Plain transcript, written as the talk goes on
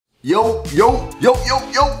Yo,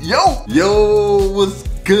 what's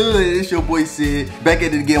good? It's your boy Sid, back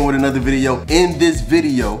at it again with another video. In this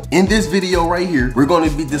video right here, we're going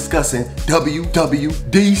to be discussing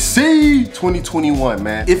WWDC 2021,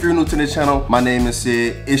 man. If you're new to the channel, my name is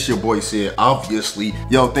Sid. It's your boy Sid, obviously.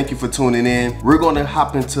 Yo, thank you for tuning in. We're going to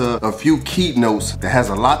hop into a few keynotes that has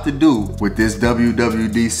a lot to do with this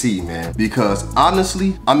WWDC, man. Because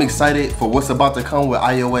honestly, I'm excited for what's about to come with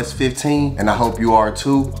iOS 15, and I hope you are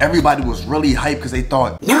too. Everybody was really hyped because they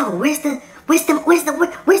thought, yo, where's the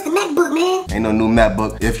MacBook, man? Ain't no new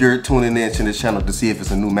MacBook. If you're tuning in to the channel to see if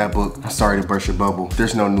it's a new MacBook, I'm sorry to burst your bubble.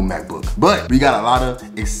 There's no new MacBook. But we got a lot of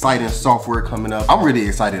exciting software coming up. I'm really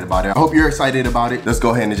excited about it. I hope you're excited about it. Let's go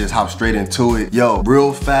ahead and just hop straight into it. Yo,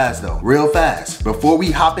 real fast though, real fast. Before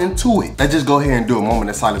we hop into it, let's just go ahead and do a moment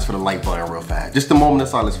of silence for the like button real fast. Just a moment of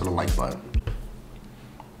silence for the like button.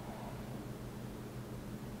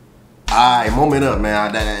 Alright, moment up,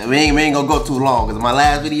 man. We ain't gonna go too long because my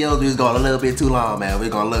last videos we was going a little bit too long, man. We're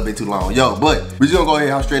going a little bit too long. Yo, but we're just gonna go ahead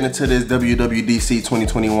and hop straight into this WWDC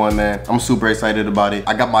 2021, man. I'm super excited about it.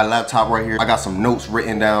 I got my laptop right here. I got some notes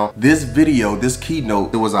written down. This video, this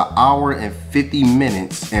keynote, it was 1 hour and 50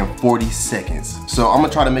 minutes and 40 seconds. So I'm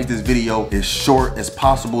gonna try to make this video as short as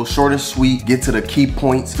possible, short and sweet, get to the key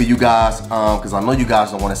points for you guys, because I know you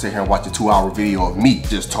guys don't want to sit here and watch a 2-hour video of me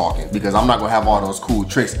just talking, because I'm not gonna have all those cool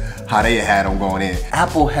tricks how they had them going in.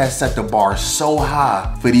 Apple has set the bar so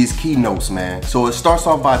high for these keynotes, man. So it starts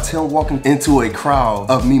off by Tim walking into a crowd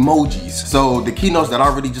of memojis. So the keynotes that I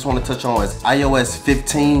really just want to touch on is iOS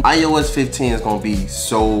 15. iOS 15 is gonna be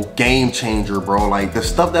so game changer, bro. Like the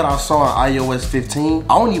stuff that I saw on iOS 15,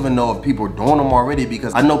 I don't even know if people are doing them already,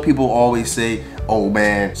 because I know people always say, oh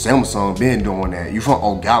man, Samsung been doing that. You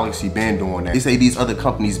from Galaxy been doing that. They say these other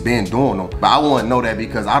companies been doing them, but I wouldn't know that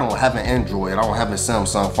because I don't have an Android. I don't have a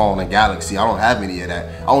Samsung phone and Galaxy. I don't have any of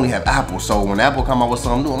that. I only have Apple. So when Apple come out with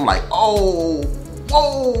something new, I'm like, oh,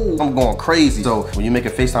 whoa, I'm going crazy. So when you make a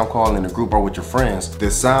FaceTime call in a group or with your friends, the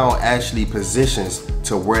sound actually positions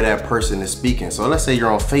to where that person is speaking. So let's say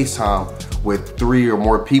you're on FaceTime with 3 or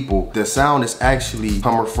more people, the sound is actually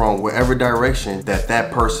coming from wherever direction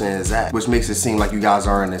that person is at, which makes it seem like you guys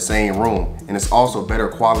are in the same room. And it's also better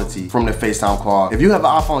quality from the FaceTime call. If you have an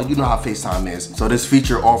iPhone, you know how FaceTime is. So this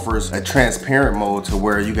feature offers a transparent mode to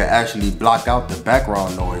where you can actually block out the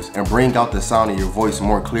background noise and bring out the sound of your voice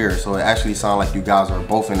more clear. So it actually sounds like you guys are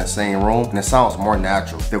both in the same room, and it sounds more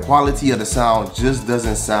natural. The quality of the sound just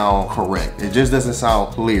doesn't sound correct. It just doesn't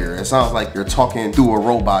sound clear. It sounds like you're talking through a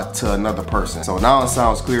robot to another person. So now it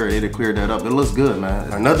sounds clear. They did clear that up. It looks good,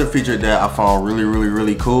 man. Another feature that I found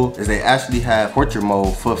really cool is they actually have portrait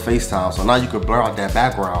mode for FaceTime. So now you can blur out that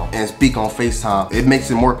background and speak on FaceTime. It makes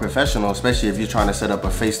it more professional, especially if you're trying to set up a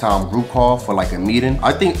FaceTime group call for like a meeting.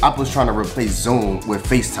 I think Apple's trying to replace Zoom with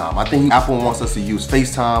FaceTime. I think Apple wants us to use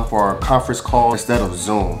FaceTime for our conference call instead of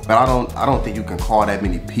Zoom. But I don't think you can call that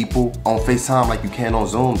many people on FaceTime like you can on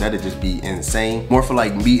Zoom. That'd just be insane. More for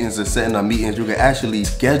like meetings or setting up meetings, you can actually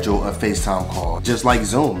schedule a FaceTime call. Just like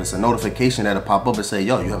Zoom, it's a notification that'll pop up and say,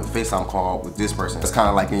 yo, you have a FaceTime call with this person. It's kind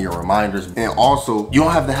of like in your reminders. And also, you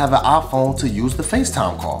don't have to have an iPhone to use the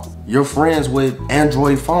FaceTime call. Your friends with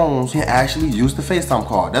Android phones can actually use the FaceTime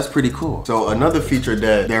call. That's pretty cool. So another feature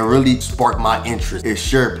that really sparked my interest is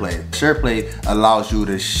SharePlay. SharePlay allows you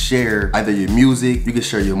to share either your music, you can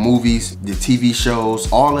share your movies, your TV shows,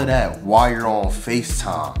 all of that while you're on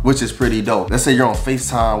FaceTime, which is pretty dope. Let's say you're on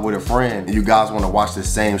FaceTime with a friend and you guys want to watch the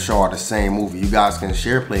same show or the same movie. You guys can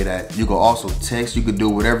SharePlay that. You can also text, you can do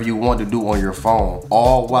whatever you want to do on your phone,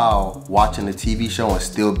 all while watching the TV show and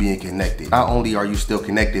still being connected. Not only are you still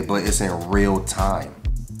connected, but it's in real time.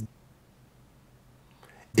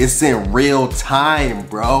 It's in real time,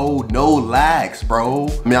 bro. No lags, bro.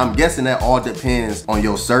 I mean, I'm guessing that all depends on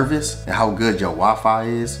your service and how good your Wi-Fi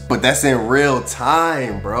is, but that's in real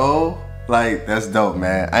time, bro. Like, that's dope,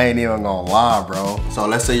 man. I ain't even gonna lie, bro. So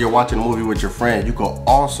let's say you're watching a movie with your friend. You can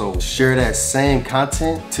also share that same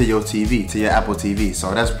content to your TV, to your Apple TV.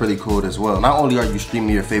 So that's pretty cool as well. Not only are you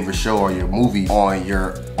streaming your favorite show or your movie on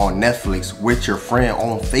Netflix with your friend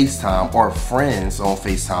on FaceTime or friends on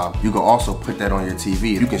FaceTime, you can also put that on your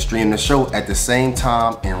TV. You can stream the show at the same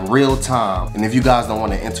time in real time. And if you guys don't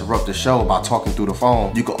want to interrupt the show by talking through the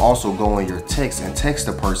phone, you can also go in your text and text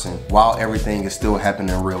the person while everything is still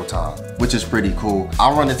happening in real time. which is pretty cool.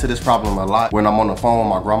 I run into this problem a lot when I'm on the phone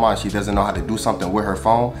with my grandma and she doesn't know how to do something with her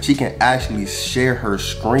phone. She can actually share her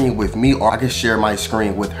screen with me, or I can share my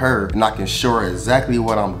screen with her and I can show her exactly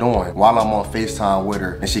what I'm doing while I'm on FaceTime with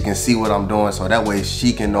her, and she can see what I'm doing, so that way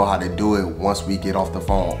she can know how to do it once we get off the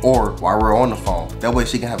phone or while we're on the phone. That way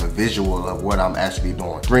she can have a visual of what I'm actually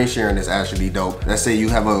doing. Screen sharing is actually dope. Let's say you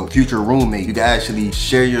have a future roommate, you can actually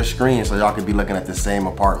share your screen so y'all can be looking at the same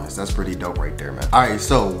apartments. That's pretty dope right there, man. All right,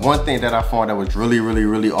 so one thing that I found that was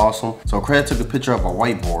really awesome. So Craig took a picture of a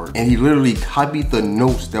whiteboard and he literally copied the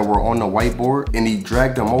notes that were on the whiteboard and he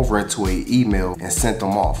dragged them over into an email and sent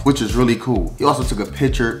them off, which is really cool. He also took a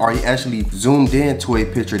picture, or he actually zoomed in to a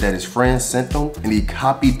picture that his friend sent him, and he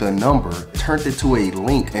copied the number, turned it to a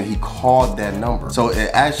link, and he called that number. So it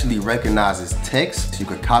actually recognizes text. So you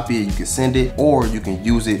could copy it, you can send it, or you can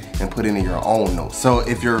use it and put it in your own notes. So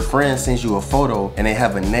if your friend sends you a photo and they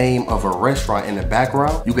have a name of a restaurant in the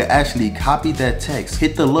background, you can actually copy that text,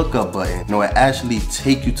 hit the lookup button, and it actually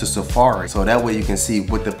take you to Safari. So that way you can see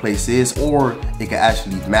what the place is, or it can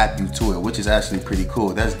actually map you to it, which is actually pretty cool.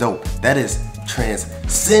 That's dope. That is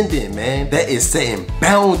transcendent, man. That is setting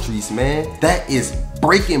boundaries, man. That is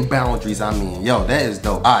breaking boundaries. I mean, yo, that is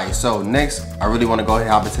dope. All right, so next, I really want to go ahead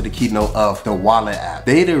and hop into the keynote of the wallet app.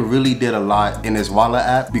 They really did a lot in this wallet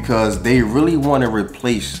app because they really want to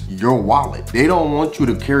replace your wallet. They don't want you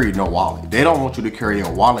to carry no wallet. They don't want you to carry a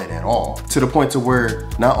wallet at all, to the point to where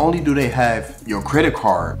not only do they have your credit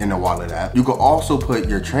card in the wallet app, you can also put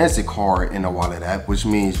your transit card in the wallet app, which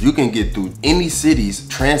means you can get through any cities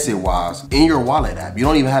transit wise in your wallet app. You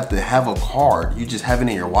don't even have to have a card, you just have it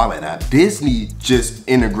in your wallet app. Disney just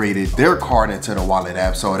integrated their card into the wallet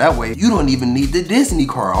app, so that way you don't even need the Disney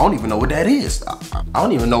card. I don't even know what that is. I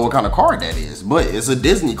don't even know what kind of card that is, but it's a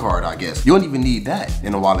Disney card, I guess. You don't even need that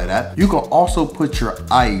in the wallet app. You can also put your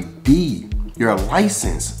ID, your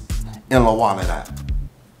license, in the wallet app.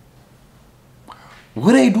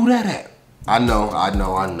 Where they do that at? I know.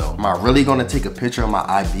 Am I really gonna take a picture of my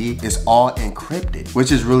ID? It's all encrypted,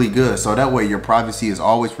 which is really good. So that way your privacy is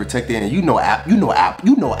always protected. And you know Apple.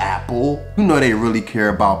 You know they really care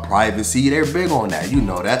about privacy. They're big on that. You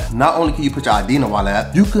know that. Not only can you put your ID in the wallet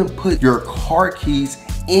app, you can put your car keys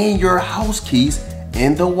and your house keys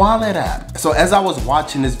in the wallet app. So as I was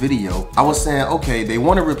watching this video, I was saying, okay, they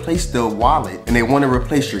want to replace the wallet and they want to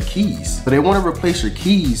replace your keys. So they want to replace your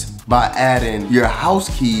keys by adding your house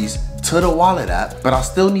keys to the wallet app, but I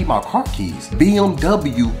still need my car keys.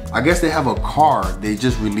 BMW, I guess they have a car they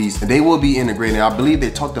just released and they will be integrating. I believe they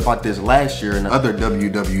talked about this last year in the other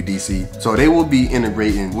WWDC. So they will be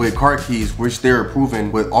integrating with car keys, which they're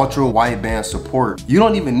approving with ultra wideband support. You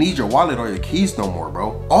don't even need your wallet or your keys no more,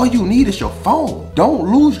 bro. All you need is your phone.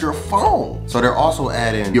 Don't lose your phone. So they're also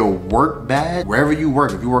adding your work bag wherever you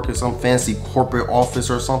work. If you work in some fancy corporate office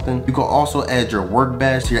or something, you can also add your work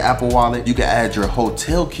badge to your Apple Wallet. You can add your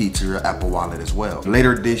hotel key to your Apple Wallet as well.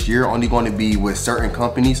 Later this year, only going to be with certain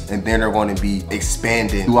companies, and then they're going to be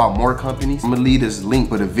expanding throughout more companies. I'm gonna leave this link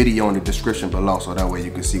with a video in the description below, so that way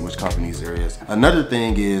you can see which companies there is. Another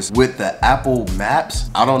thing is with the Apple Maps.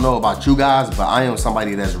 I don't know about you guys, but I am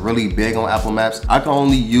somebody that's really big on Apple Maps. I can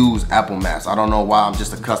only use Apple Maps. I don't know why. I'm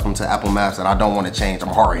just accustomed to Apple Maps and I don't want to change. I'm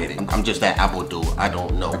hard-headed. I'm just that Apple dude. I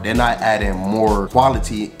don't know. They're not adding more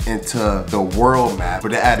quality into the world map,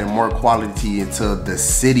 but they're adding more quality into the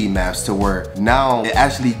city maps, to where now it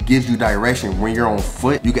actually gives you direction. When you're on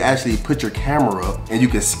foot, you can actually put your camera up and you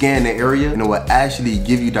can scan the area, and it will actually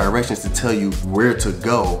give you directions to tell you where to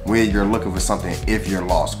go when you're looking for something if you're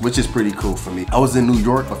lost, which is pretty cool for me. I was in New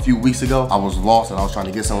York a few weeks ago. I was lost and I was trying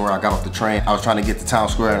to get somewhere. I got off the train. I was trying to get to Town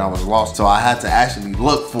Square and I was lost, so I had to actually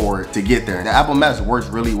look for it to get there. The Apple Maps works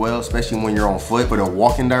really well, especially when you're on foot for the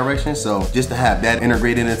walking direction. So just to have that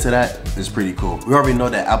integrated into that is pretty cool. We already know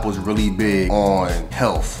that Apple's really big on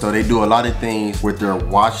health, so they do a lot of things with their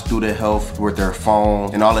watch through the health, with their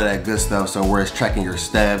phone and all of that good stuff. So where it's tracking your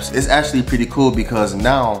steps, it's actually pretty cool because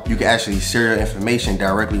now you can actually share your information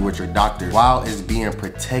directly with your doctor while it's being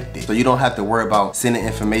protected. So you don't have to worry about sending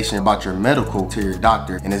information about your medical to your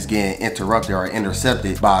doctor and it's getting interrupted or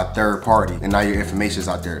intercepted by a third party, and now your information is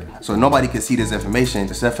out there. So nobody can see this information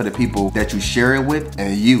except for the people that you share it with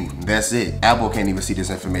and you. That's it. Apple can't even see this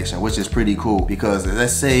information, which is pretty cool because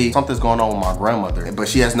let's say something's going on with my grandmother, but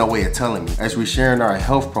she has no no way of telling me. As we're sharing our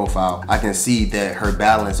health profile, I can see that her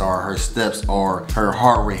balance or her steps or her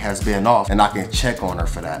heart rate has been off, and I can check on her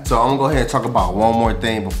for that. So I'm gonna go ahead and talk about one more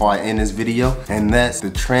thing before I end this video, and that's the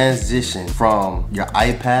transition from your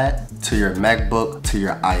iPad to your MacBook to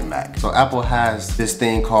your iMac. So Apple has this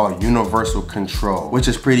thing called universal control, which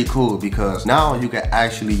is pretty cool because now you can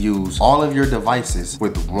actually use all of your devices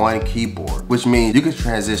with one keyboard, which means you can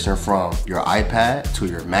transition from your iPad to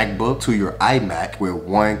your MacBook to your iMac with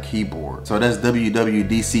one keyboard. So that's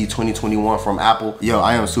WWDC 2021 from Apple. Yo,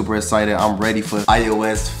 I am super excited. I'm ready for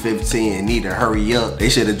iOS 15 and need to hurry up. They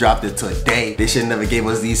should have dropped it today. They should never gave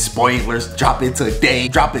us these spoilers. Drop it today,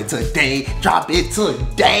 drop it today, drop it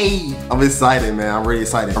today. I'm excited, man. I'm really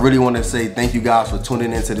excited. I really want to say thank you guys for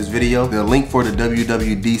tuning into this video. The link for the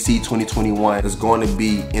WWDC 2021 is going to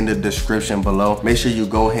be in the description below. Make sure you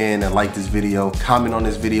go ahead and like this video, comment on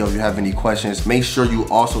this video if you have any questions. Make sure you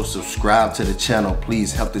also subscribe to the channel.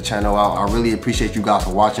 Please help the channel out. I really appreciate you guys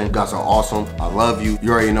for watching. You guys are awesome. I love you.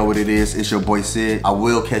 You already know what it is. It's your boy Sid. I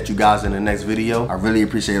will catch you guys in the next video. I really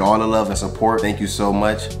appreciate all the love and support. Thank you so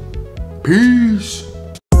much. Peace.